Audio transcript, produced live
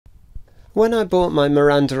When I bought my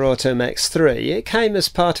Miranda Automex 3, it came as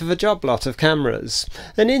part of a job lot of cameras,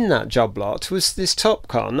 and in that job lot was this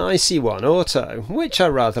Topcon IC-1 Auto, which I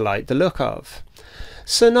rather liked the look of.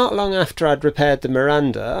 So not long after I'd repaired the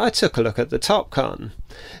Miranda, I took a look at the Topcon.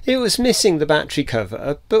 It was missing the battery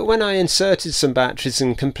cover, but when I inserted some batteries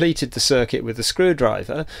and completed the circuit with a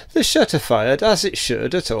screwdriver, the shutter fired as it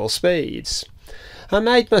should at all speeds. I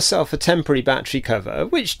made myself a temporary battery cover,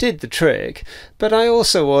 which did the trick, but I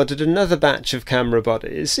also ordered another batch of camera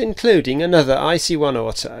bodies, including another IC-1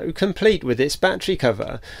 Auto, complete with its battery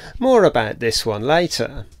cover. More about this one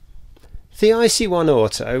later. The IC-1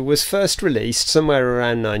 Auto was first released somewhere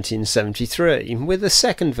around 1973, with a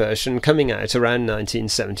second version coming out around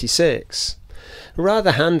 1976.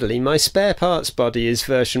 Rather handily, my spare parts body is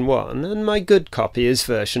version 1 and my good copy is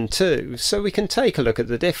version 2, so we can take a look at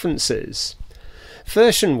the differences.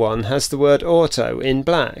 Version 1 has the word Auto in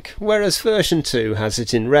black, whereas version 2 has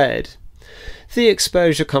it in red. The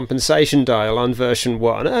exposure compensation dial on version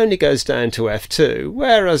 1 only goes down to f2,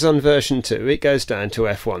 whereas on version 2 it goes down to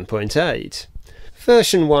f1.8.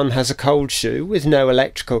 Version 1 has a cold shoe with no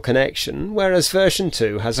electrical connection, whereas version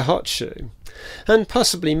 2 has a hot shoe. And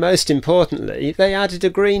possibly most importantly, they added a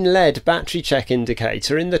green LED battery check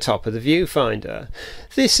indicator in the top of the viewfinder.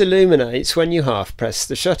 This illuminates when you half press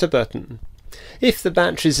the shutter button. If the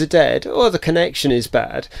batteries are dead or the connection is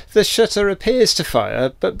bad, the shutter appears to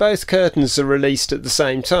fire, but both curtains are released at the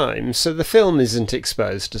same time, so the film isn't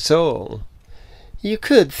exposed at all. You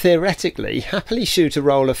could theoretically happily shoot a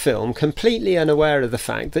roll of film completely unaware of the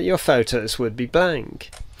fact that your photos would be blank.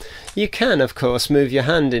 You can of course move your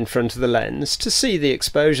hand in front of the lens to see the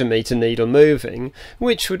exposure meter needle moving,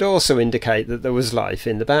 which would also indicate that there was life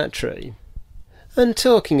in the battery. And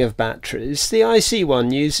talking of batteries, the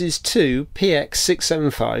IC-1 uses two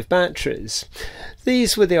PX675 batteries.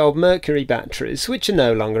 These were the old Mercury batteries, which are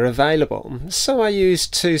no longer available, so I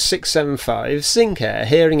used two 675 Zinc Air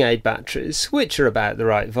hearing aid batteries, which are about the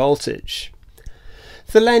right voltage.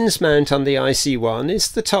 The lens mount on the IC-1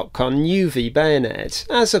 is the Topcon UV bayonet,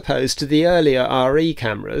 as opposed to the earlier RE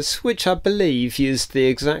cameras, which I believe used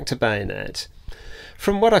the Exacta bayonet.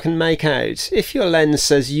 From what I can make out, if your lens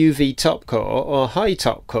says UV top core or high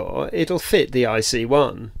top core, it'll fit the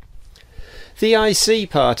IC-1. The IC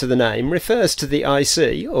part of the name refers to the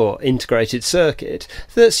IC, or integrated circuit,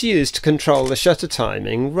 that's used to control the shutter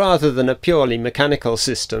timing rather than a purely mechanical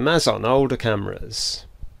system as on older cameras.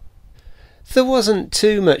 There wasn't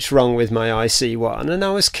too much wrong with my IC-1 and I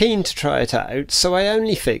was keen to try it out, so I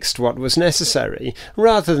only fixed what was necessary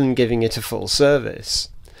rather than giving it a full service.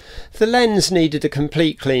 The lens needed a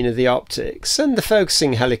complete clean of the optics and the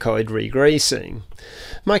focusing helicoid re-greasing.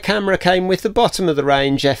 My camera came with the bottom of the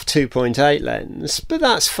range f2.8 lens, but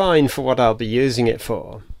that's fine for what I'll be using it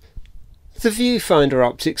for. The viewfinder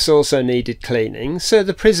optics also needed cleaning, so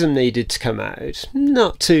the prism needed to come out.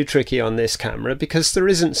 Not too tricky on this camera because there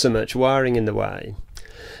isn't so much wiring in the way.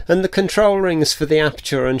 And the control rings for the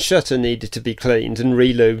aperture and shutter needed to be cleaned and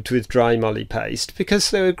re-lubed with dry moly paste because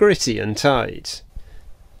they were gritty and tight.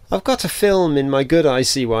 I've got a film in my good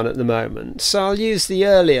IC-1 at the moment, so I'll use the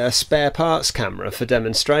earlier spare parts camera for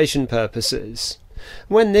demonstration purposes.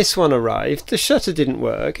 When this one arrived, the shutter didn't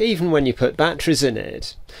work even when you put batteries in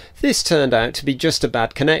it. This turned out to be just a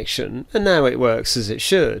bad connection, and now it works as it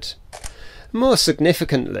should. More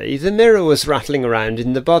significantly, the mirror was rattling around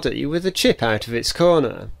in the body with a chip out of its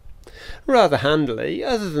corner. Rather handily,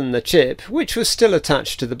 other than the chip, which was still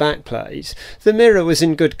attached to the backplate, the mirror was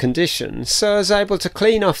in good condition, so I was able to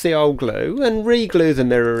clean off the old glue and re-glue the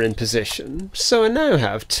mirror in position, so I now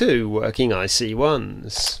have two working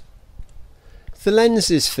IC-1s. The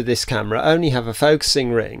lenses for this camera only have a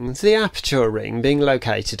focusing ring, the aperture ring being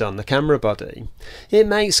located on the camera body. It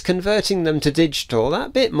makes converting them to digital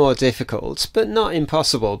that bit more difficult, but not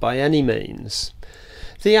impossible by any means.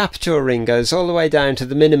 The aperture ring goes all the way down to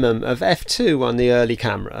the minimum of f2 on the early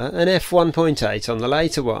camera and f1.8 on the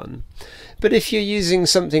later one. But if you're using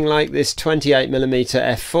something like this 28mm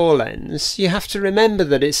f4 lens, you have to remember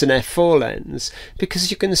that it's an f4 lens,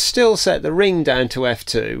 because you can still set the ring down to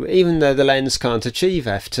f2 even though the lens can't achieve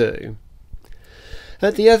f2.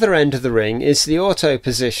 At the other end of the ring is the auto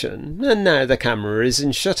position, and now the camera is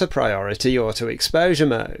in shutter priority auto exposure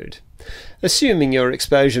mode. Assuming your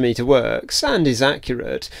exposure meter works and is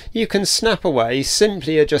accurate, you can snap away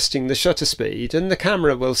simply adjusting the shutter speed and the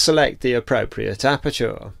camera will select the appropriate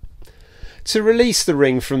aperture. To release the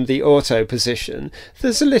ring from the auto position,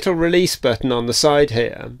 there's a little release button on the side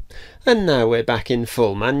here, and now we're back in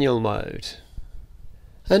full manual mode.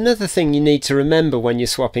 Another thing you need to remember when you're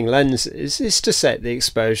swapping lenses is to set the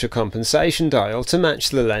exposure compensation dial to match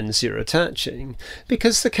the lens you're attaching,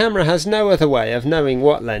 because the camera has no other way of knowing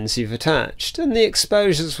what lens you've attached, and the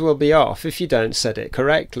exposures will be off if you don't set it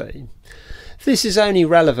correctly. This is only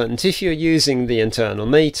relevant if you're using the internal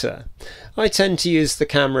meter. I tend to use the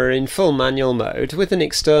camera in full manual mode with an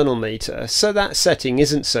external meter, so that setting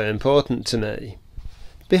isn't so important to me.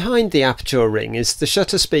 Behind the aperture ring is the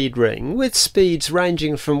shutter speed ring, with speeds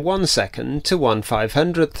ranging from 1 second to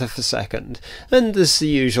 1/500th of a second, and there's the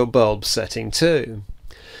usual bulb setting too.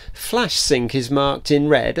 Flash sync is marked in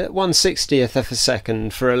red at 1/60th of a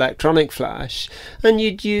second for electronic flash, and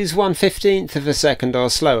you'd use 1/15th of a second or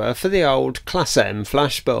slower for the old Class M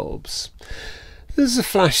flash bulbs. There's a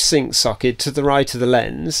flash sync socket to the right of the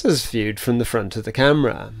lens, as viewed from the front of the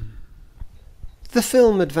camera. The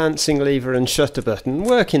film advancing lever and shutter button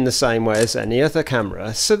work in the same way as any other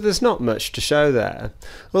camera, so there's not much to show there,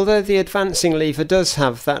 although the advancing lever does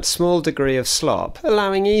have that small degree of slop,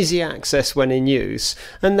 allowing easy access when in use,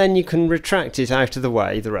 and then you can retract it out of the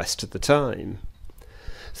way the rest of the time.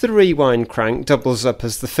 The rewind crank doubles up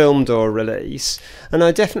as the film door release, and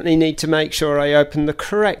I definitely need to make sure I open the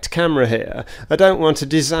correct camera here. I don't want a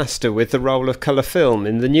disaster with the roll of colour film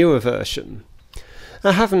in the newer version.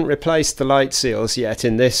 I haven't replaced the light seals yet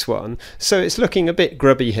in this one, so it's looking a bit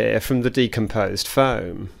grubby here from the decomposed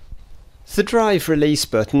foam. The drive release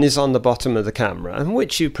button is on the bottom of the camera,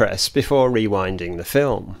 which you press before rewinding the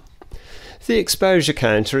film. The exposure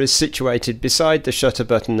counter is situated beside the shutter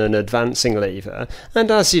button and advancing lever, and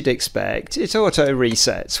as you'd expect, it auto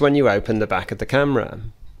resets when you open the back of the camera.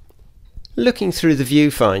 Looking through the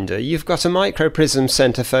viewfinder, you've got a microprism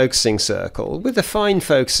centre focusing circle with a fine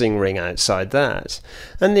focusing ring outside that,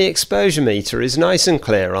 and the exposure meter is nice and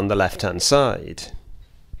clear on the left hand side.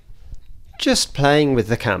 Just playing with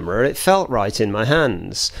the camera, it felt right in my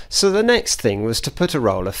hands, so the next thing was to put a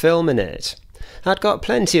roll of film in it. I'd got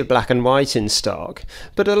plenty of black and white in stock,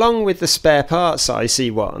 but along with the spare parts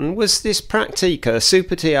IC-1 was this Praktica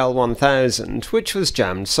Super TL1000, which was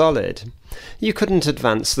jammed solid. You couldn't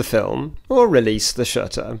advance the film, or release the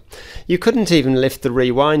shutter. You couldn't even lift the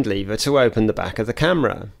rewind lever to open the back of the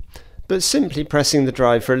camera. But simply pressing the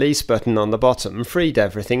drive release button on the bottom freed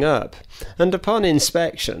everything up, and upon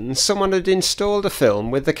inspection someone had installed a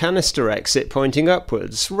film with the canister exit pointing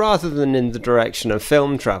upwards rather than in the direction of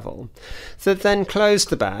film travel. That then closed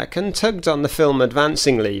the back and tugged on the film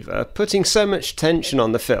advancing lever, putting so much tension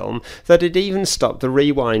on the film that it even stopped the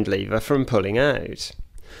rewind lever from pulling out.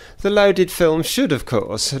 The loaded film should, of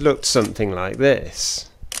course, looked something like this.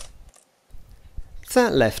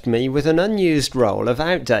 That left me with an unused roll of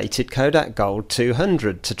outdated Kodak Gold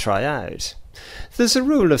 200 to try out. There's a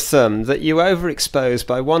rule of thumb that you overexpose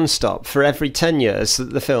by one stop for every 10 years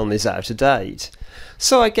that the film is out of date.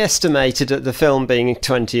 So I guesstimated at the film being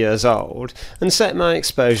 20 years old and set my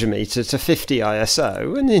exposure meter to 50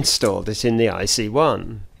 ISO and installed it in the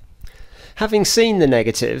IC-1. Having seen the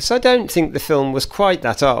negatives, I don't think the film was quite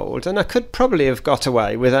that old, and I could probably have got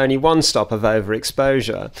away with only one stop of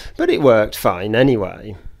overexposure, but it worked fine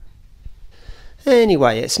anyway.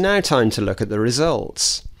 Anyway, it's now time to look at the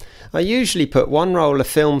results. I usually put one roll of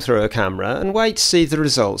film through a camera and wait to see the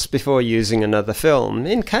results before using another film,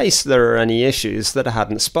 in case there are any issues that I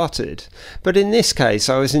hadn't spotted. But in this case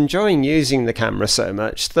I was enjoying using the camera so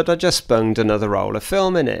much that I just bunged another roll of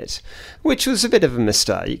film in it, which was a bit of a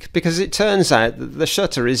mistake, because it turns out that the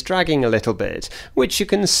shutter is dragging a little bit, which you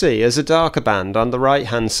can see as a darker band on the right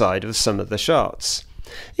hand side of some of the shots.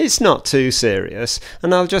 It's not too serious,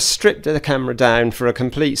 and I'll just strip the camera down for a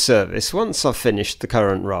complete service once I've finished the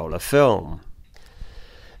current roll of film.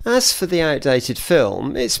 As for the outdated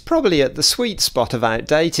film, it's probably at the sweet spot of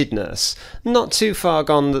outdatedness, not too far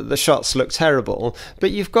gone that the shots look terrible,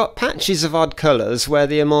 but you've got patches of odd colours where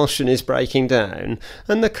the emulsion is breaking down,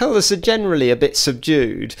 and the colours are generally a bit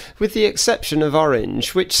subdued, with the exception of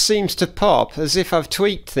orange, which seems to pop as if I've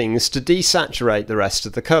tweaked things to desaturate the rest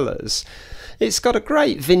of the colours. It's got a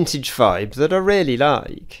great vintage vibe that I really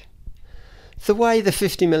like. The way the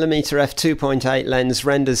 50mm f2.8 lens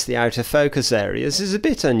renders the outer focus areas is a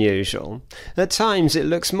bit unusual. At times it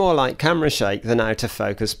looks more like camera shake than out of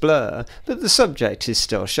focus blur, but the subject is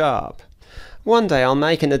still sharp. One day I'll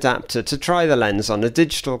make an adapter to try the lens on a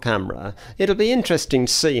digital camera. It'll be interesting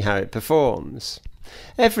to see how it performs.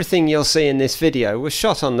 Everything you'll see in this video was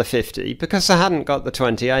shot on the 50 because I hadn't got the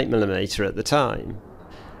 28mm at the time.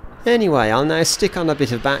 Anyway, I'll now stick on a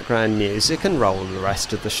bit of background music and roll the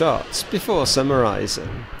rest of the shots before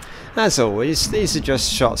summarising. As always, these are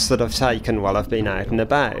just shots that I've taken while I've been out and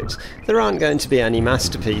about. There aren't going to be any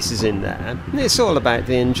masterpieces in there. It's all about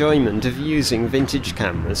the enjoyment of using vintage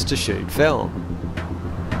cameras to shoot film.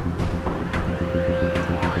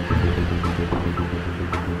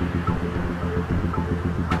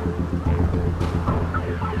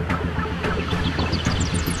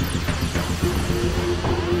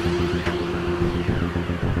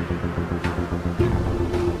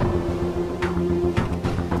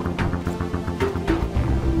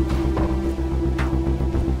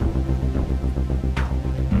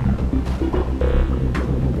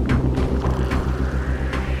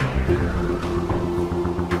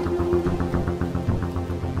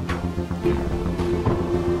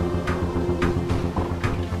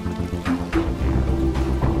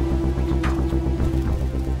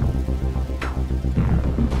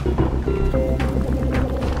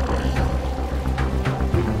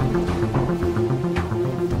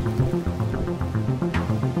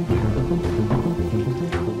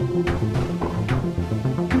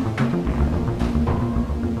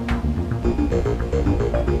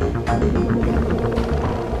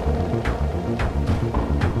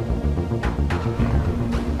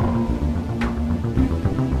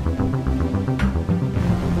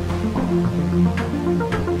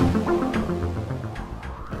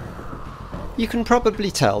 You can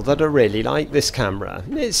probably tell that I really like this camera.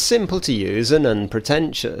 It's simple to use and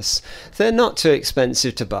unpretentious. They're not too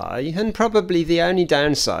expensive to buy, and probably the only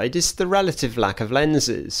downside is the relative lack of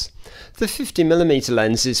lenses. The 50mm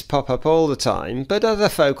lenses pop up all the time, but other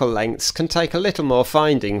focal lengths can take a little more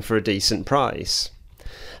finding for a decent price.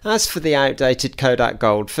 As for the outdated Kodak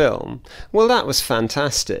Gold film, well, that was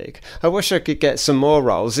fantastic. I wish I could get some more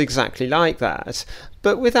rolls exactly like that,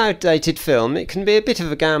 but with outdated film it can be a bit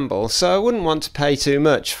of a gamble, so I wouldn't want to pay too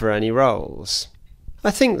much for any rolls. I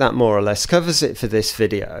think that more or less covers it for this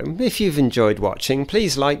video. If you've enjoyed watching,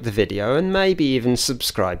 please like the video and maybe even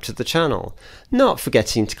subscribe to the channel, not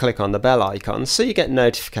forgetting to click on the bell icon so you get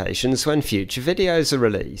notifications when future videos are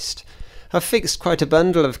released. I've fixed quite a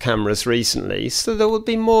bundle of cameras recently, so there will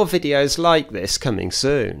be more videos like this coming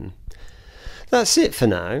soon. That's it for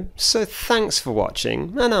now, so thanks for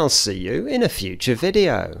watching, and I'll see you in a future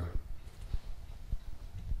video.